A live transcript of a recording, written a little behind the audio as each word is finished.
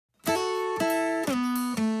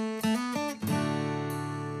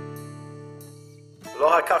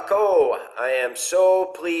Aloha kako. I am so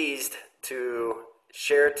pleased to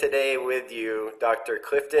share today with you Dr.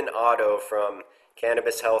 Clifton Otto from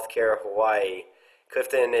Cannabis Healthcare Hawaii.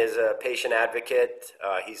 Clifton is a patient advocate.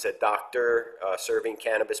 He's a doctor serving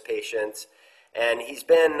cannabis patients, and he's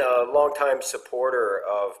been a longtime supporter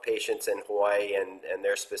of patients in Hawaii and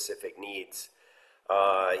their specific needs.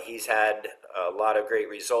 He's had a lot of great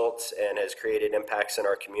results and has created impacts in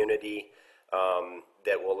our community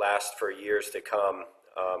that will last for years to come,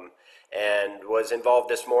 and was involved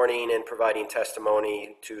this morning in providing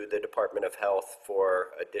testimony to the Department of Health for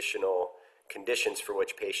additional conditions for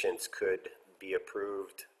which patients could be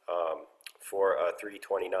approved for a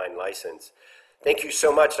 329 license. Thank you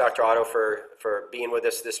so much, Dr. Otto, for being with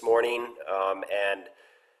us this morning and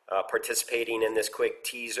participating in this quick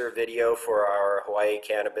teaser video for our Hawaii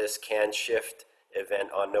Cannabis CannShift event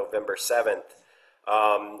on November 7th.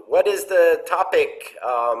 What is the topic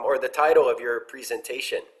or the title of your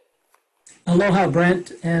presentation? Aloha,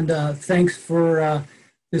 Brent, and thanks for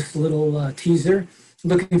this little teaser.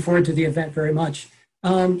 Looking forward to the event very much.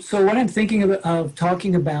 So what I'm thinking of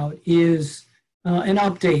talking about is an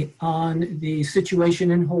update on the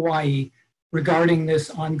situation in Hawaii regarding this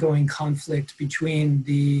ongoing conflict between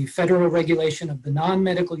the federal regulation of the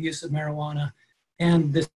non-medical use of marijuana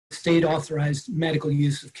and the state-authorized medical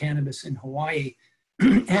use of cannabis in Hawaii.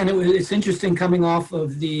 And it's interesting coming off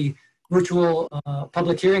of the virtual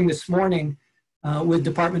public hearing this morning with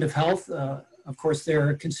Department of Health. Of course,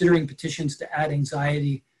 they're considering petitions to add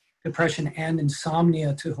anxiety, depression, and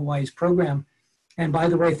insomnia to Hawaii's program. And by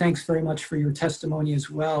the way, thanks very much for your testimony as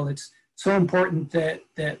well. It's so important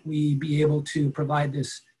that we be able to provide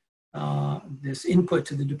this this input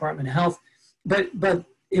to the Department of Health. But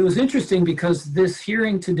it was interesting because this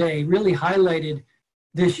hearing today really highlighted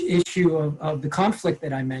this issue of the conflict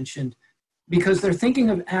that I mentioned, because they're thinking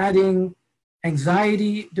of adding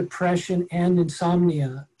anxiety, depression, and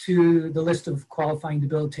insomnia to the list of qualifying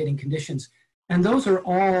debilitating conditions. And those are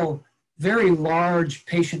all very large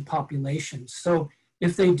patient populations. So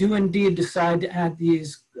if they do indeed decide to add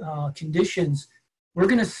these conditions, we're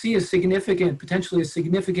going to see potentially a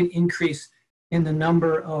significant increase in the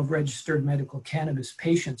number of registered medical cannabis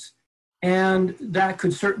patients. And that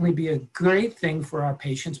could certainly be a great thing for our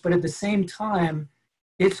patients, but at the same time,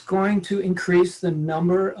 it's going to increase the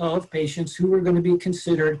number of patients who are going to be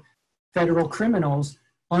considered federal criminals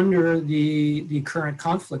under the current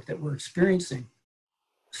conflict that we're experiencing.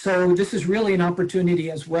 So this is really an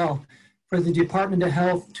opportunity as well for the Department of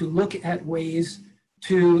Health to look at ways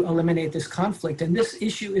to eliminate this conflict. And this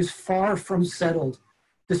issue is far from settled,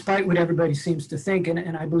 despite what everybody seems to think.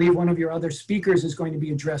 And I believe one of your other speakers is going to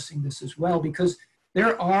be addressing this as well, because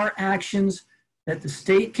there are actions that the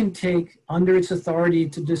state can take under its authority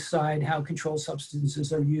to decide how controlled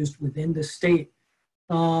substances are used within the state.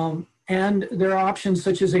 And there are options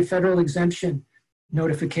such as a federal exemption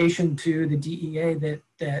notification to the DEA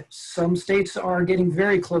that some states are getting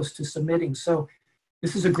very close to submitting. So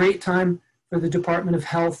this is a great time for the Department of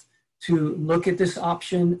Health to look at this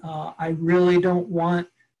option. I really don't want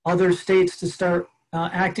other states to start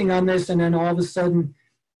acting on this, and then all of a sudden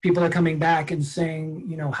people are coming back and saying,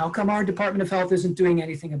 you know, how come our Department of Health isn't doing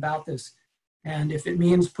anything about this? And if it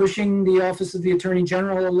means pushing the Office of the Attorney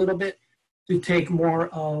General a little bit to take more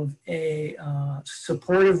of a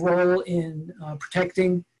supportive role in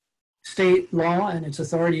protecting state law and its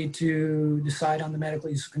authority to decide on the medical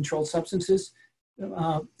use of controlled substances,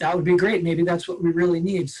 that would be great. Maybe that's what we really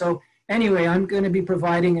need. So anyway, I'm going to be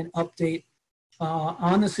providing an update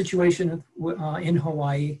on the situation in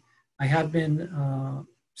Hawaii. I have been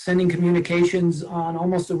sending communications on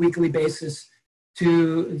almost a weekly basis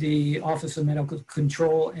to the Office of Medical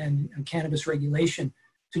Control and Cannabis Regulation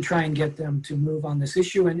to try and get them to move on this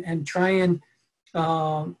issue and try and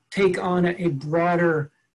take on a broader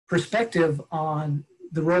perspective on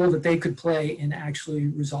the role that they could play in actually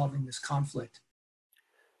resolving this conflict.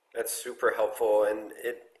 That's super helpful, and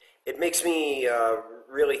it makes me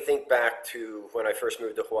really think back to when I first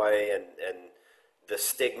moved to Hawaii and the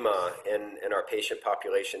stigma in our patient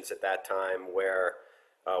populations at that time, where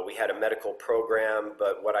we had a medical program,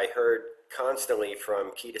 but what I heard constantly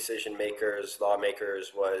from key decision makers,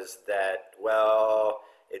 lawmakers, was that, well,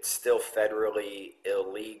 it's still federally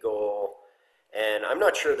illegal. And I'm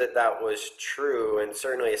not sure that that was true, and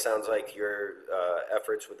certainly it sounds like your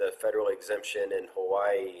efforts with the federal exemption in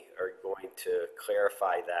Hawaii are going to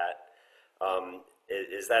clarify that.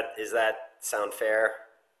 Is that sound fair?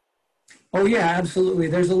 Oh yeah, absolutely.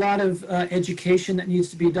 There's a lot of education that needs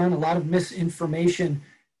to be done, a lot of misinformation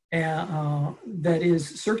that is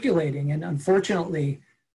circulating. And unfortunately,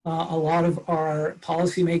 a lot of our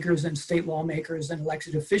policymakers and state lawmakers and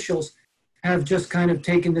elected officials have just kind of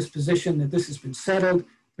taken this position that this has been settled.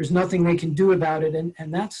 There's nothing they can do about it.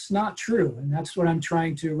 And that's not true. And that's what I'm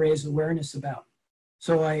trying to raise awareness about.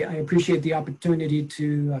 So I appreciate the opportunity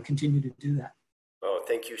to continue to do that. Oh,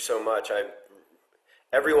 thank you so much.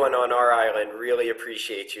 Everyone on our island really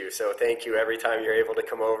appreciates you. So thank you every time you're able to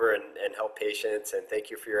come over and help patients. And thank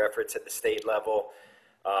you for your efforts at the state level.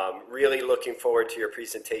 Really looking forward to your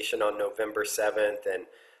presentation on November 7th. And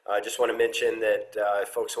I just want to mention that if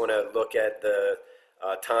folks want to look at the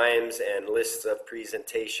times and lists of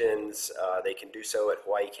presentations, they can do so at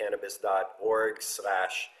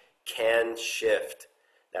hawaiicannabis.org/CannShift.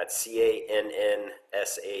 That's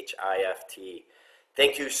CannShift.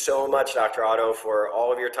 Thank you so much, Dr. Otto, for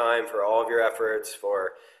all of your time, for all of your efforts,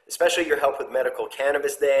 for especially your help with Medical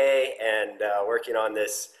Cannabis Day and working on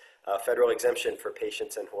this federal exemption for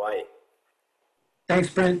patients in Hawaii. Thanks,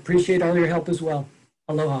 Brent. Appreciate all your help as well.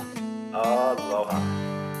 Aloha. Aloha.